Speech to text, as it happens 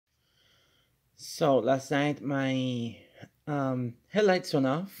So last night my headlights went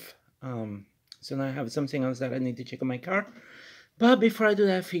off. So now I have something else that I need to check on my car. But before I do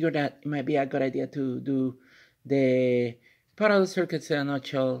that, I figured that it might be a good idea to do the parallel circuits in a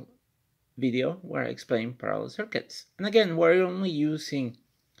nutshell video where I explain parallel circuits. And again, we're only using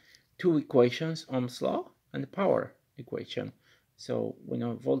two equations, Ohm's law and the power equation. So we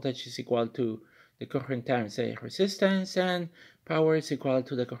know voltage is equal to the current times the resistance, and power is equal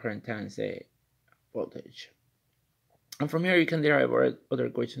to the current times the voltage. And from here you can derive other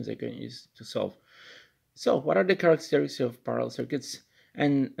equations that you can use to solve. So what are the characteristics of parallel circuits?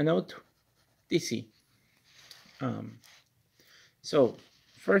 And a note, DC. So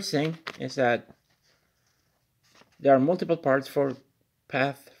first thing is that there are multiple parts for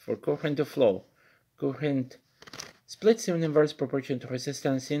path for current to flow. Current splits in inverse proportion to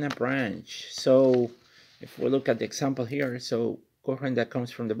resistance in a branch. So if we look at the example here, so current that comes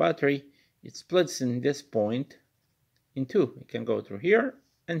from the battery, it splits in this point in two. It can go through here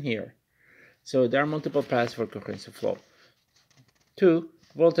and here. So there are multiple paths for current to flow. 2.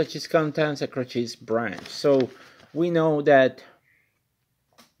 Voltage is constants across each branch. So we know that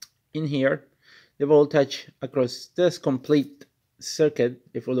in here, the voltage across this complete circuit,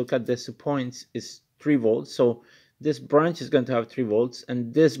 if we look at these 2 points, is 3 volts. So this branch is going to have 3 volts,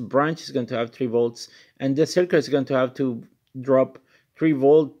 and this branch is going to have 3 volts, and this circuit is going to have to drop 3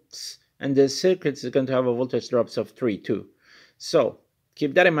 volts, and this circuit is going to have a voltage drops of 3 too. So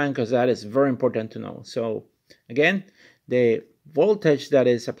keep that in mind because that is very important to know. So again, the voltage that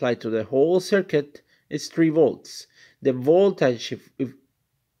is applied to the whole circuit is 3 volts. The voltage if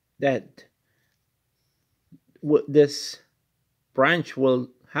that this branch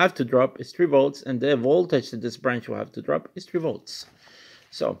will have to drop is 3 volts, and the voltage that this branch will have to drop is 3 volts.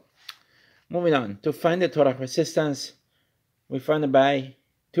 So moving on, to find the total resistance, we find it by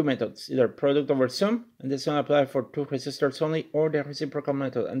two methods, either product over sum, and this one applies for two resistors only, or the reciprocal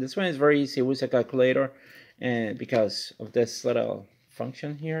method. And this one is very easy. We use a calculator, and because of this little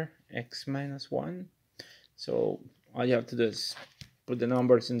function here, x minus 1. So all you have to do is put the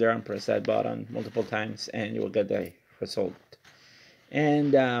numbers in there and press that button multiple times, and you will get the result.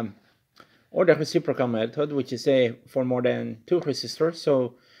 And or the reciprocal method, which is for more than two resistors.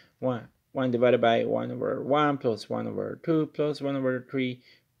 So 1 divided by 1 over 1 plus 1 over 2 plus 1 over 3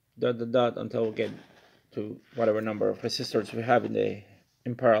 dot dot dot until we get to whatever number of resistors we have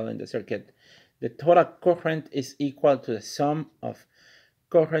in parallel in the circuit. The total current is equal to the sum of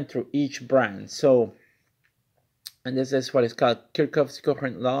current through each branch. So, and this is what is called Kirchhoff's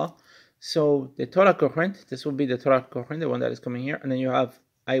current law. So the total current, this will be the total current, the one that is coming here, and then you have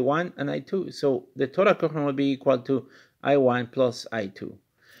I1 and I2. So the total current will be equal to I1 plus I2.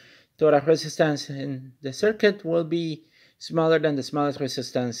 Total resistance in the circuit will be smaller than the smallest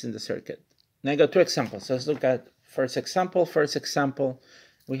resistance in the circuit. Now I got two examples. Let's look at first example. First example,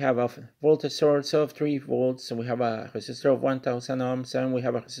 we have a voltage source of 3 volts, and we have a resistor of 1000 ohms, and we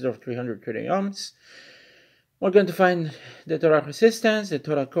have a resistor of 330 ohms. We're going to find the total resistance, the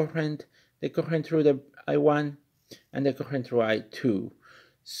total current, the current through the I1, and the current through I2.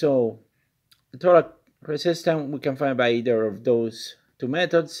 So the total resistance we can find by either of those two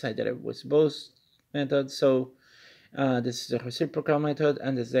methods. I did it with both methods. So this is the reciprocal method,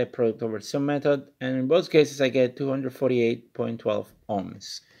 and this is the product over sum method. And in both cases, I get 248.12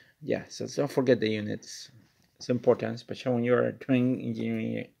 ohms. Yeah, so don't forget the units. It's important, especially when you're doing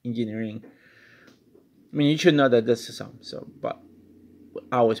engineering. I mean, you should know that this is sum, so, but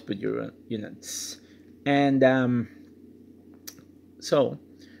always put your units. And so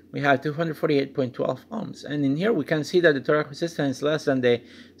we have 248.12 ohms, and in here we can see that the total resistance is less than the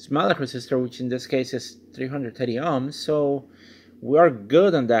smaller resistor, which in this case is 330 ohms. So we are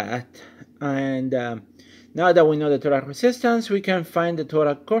good on that. And now that we know the total resistance, we can find the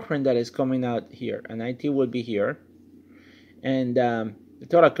total current that is coming out here, and IT will be here, and the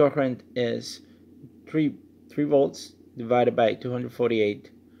total current is 3 volts divided by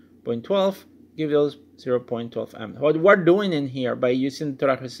 248.12 give us 0.12 amps. What we're doing in here by using the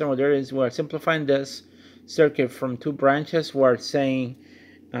total resistance there is we're simplifying this circuit from two branches. We're saying,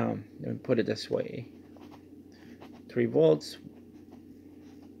 let me put it this way, 3 volts.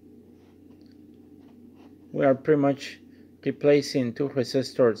 We are pretty much replacing two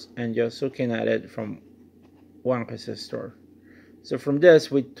resistors and just looking at it from one resistor. So from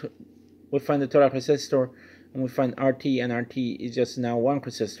this we find the total resistor, and we find RT, and RT is just now one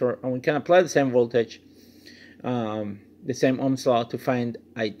resistor, and we can apply the same voltage, the same Ohm's law to find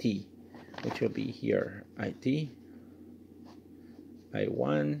IT, which will be here. IT,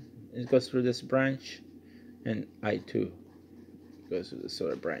 I1, it goes through this branch, and I2 goes to this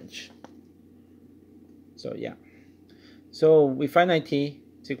other branch. So yeah. So we find IT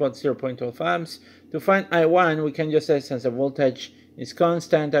is equal to 0.12 amps. To find I1, we can just say, since the voltage is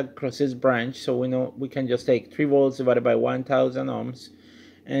constant across this branch, so we know we can just take 3 volts divided by 1000 ohms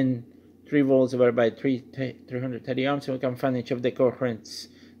and 3 volts divided by 330 ohms, and we can find each of the currents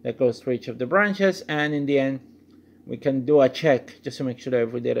that goes through each of the branches, and in the end we can do a check just to make sure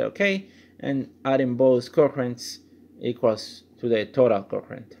that we did it okay, and adding both currents equals to the total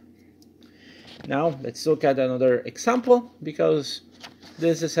current. Now let's look at another example, because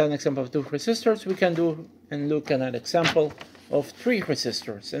this is an example of 2 resistors. We can do and look at an example of 3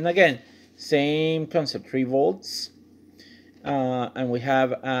 resistors, and again same concept, 3 volts, and we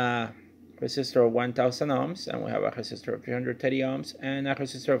have a resistor of 1000 ohms, and we have a resistor of 330 ohms and a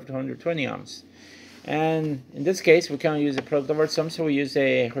resistor of 220 ohms. And in this case we can use the product over sum, so we use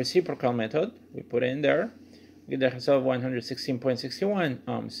a reciprocal method. We put it in there, we get the result of 116.61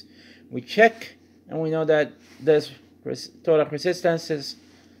 ohms. We check, and we know that this total resistance is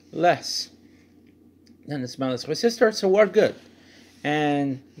less than the smallest resistor, so we're good.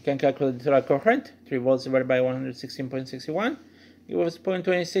 And we can calculate the total current, 3 volts divided by 116.61, it was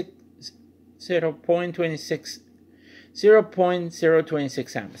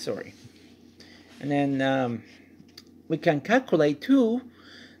 0.026 amps, sorry. And then we can calculate too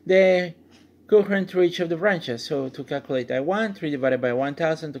the current through each of the branches. So to calculate I1, 3 divided by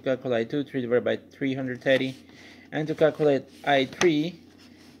 1000, to calculate I2, 3 divided by 330, and to calculate I3,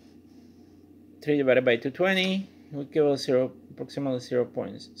 3 divided by 220, will give us approximately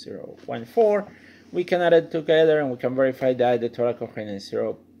 0.014. We can add it together and we can verify that the total current is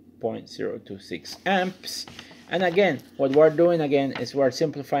 0.026 amps. And again, what we're doing again is we're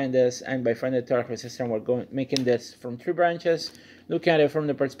simplifying this, and by finding the total resistance, we're making this from 3 branches, looking at it from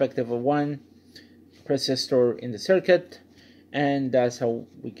the perspective of 1 resistor in the circuit, and that's how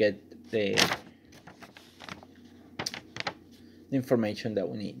we get the information that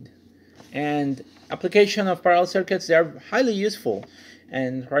we need. And application of parallel circuits, they are highly useful.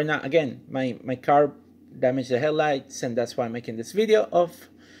 And right now, again, my car damaged the headlights, and that's why I'm making this video of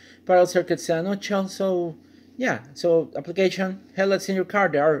parallel circuits in a nutshell. So yeah, so application, headlights in your car,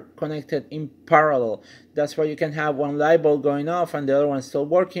 they are connected in parallel. That's why you can have one light bulb going off and the other one still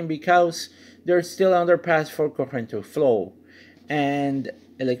working, because there's still another path for current to flow. And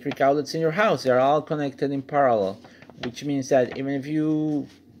electric outlets in your house, they're all connected in parallel, which means that even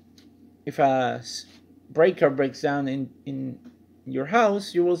if a breaker breaks down in your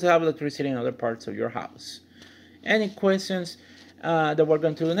house, you will have electricity in other parts of your house. Any questions that we're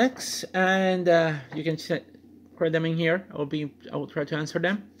going to do next, and you can write them in here. I will try to answer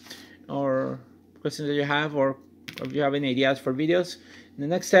them, or questions that you have, or if you have any ideas for videos. In the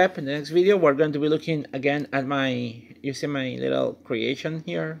next step, in the next video, we're going to be looking again at using my little creation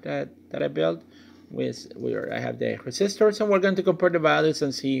here that I built, where I have the resistors, and we're going to compare the values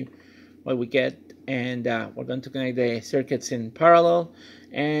and see what we get. And we're going to connect the circuits in parallel,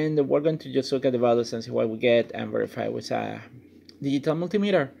 and we're going to just look at the values and see what we get and verify with a digital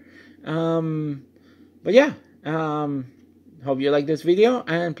multimeter. But yeah, hope you like this video,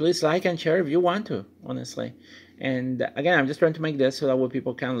 and please like and share if you want to, honestly. And again, I'm just trying to make this so that way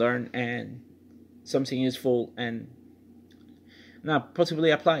people can learn and something useful and not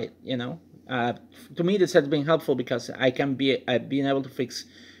possibly apply it, you know. To me, this has been helpful because I've been able to fix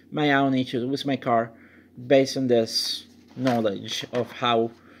my own issues with my car based on this knowledge of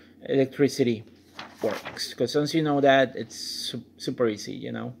how electricity works. Because once you know that, it's super easy,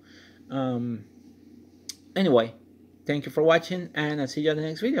 you know. Anyway, thank you for watching, and I'll see you in the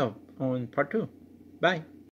next video on part 2. Bye.